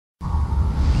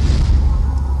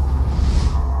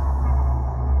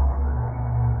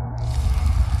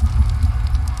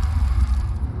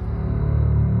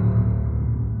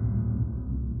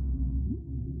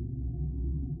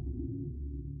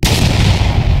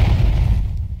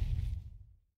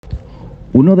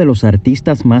Uno de los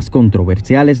artistas más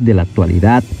controversiales de la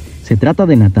actualidad, se trata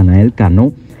de Natanael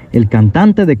Cano, el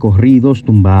cantante de corridos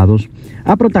tumbados,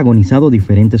 ha protagonizado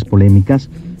diferentes polémicas,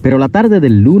 pero la tarde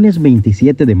del lunes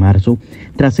 27 de marzo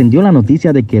trascendió la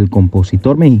noticia de que el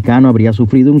compositor mexicano habría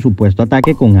sufrido un supuesto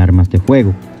ataque con armas de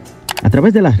fuego. A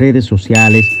través de las redes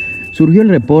sociales surgió el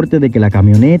reporte de que la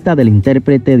camioneta del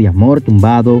intérprete de Amor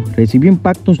Tumbado recibió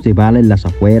impactos de bala en las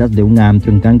afueras de un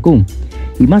antro en Cancún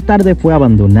y más tarde fue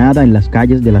abandonada en las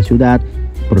calles de la ciudad,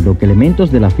 por lo que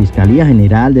elementos de la Fiscalía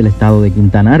General del Estado de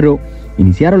Quintana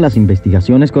iniciaron las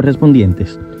investigaciones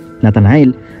correspondientes.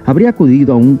 Natanael habría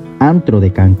acudido a un antro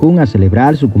de Cancún a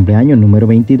celebrar su cumpleaños número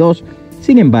 22.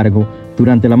 Sin embargo,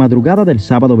 durante la madrugada del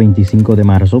sábado 25 de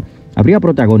marzo, habría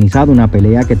protagonizado una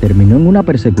pelea que terminó en una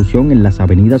persecución en las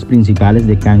avenidas principales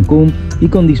de Cancún y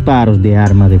con disparos de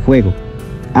arma de fuego.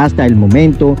 Hasta el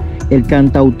momento, el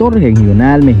cantautor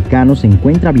regional mexicano se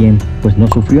encuentra bien, pues no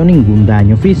sufrió ningún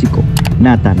daño físico.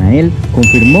 Natanael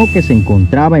confirmó que se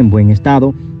encontraba en buen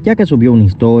estado, ya que subió una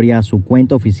historia a su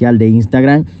cuenta oficial de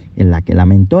Instagram en la que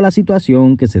lamentó la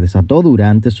situación que se desató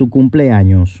durante su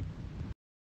cumpleaños.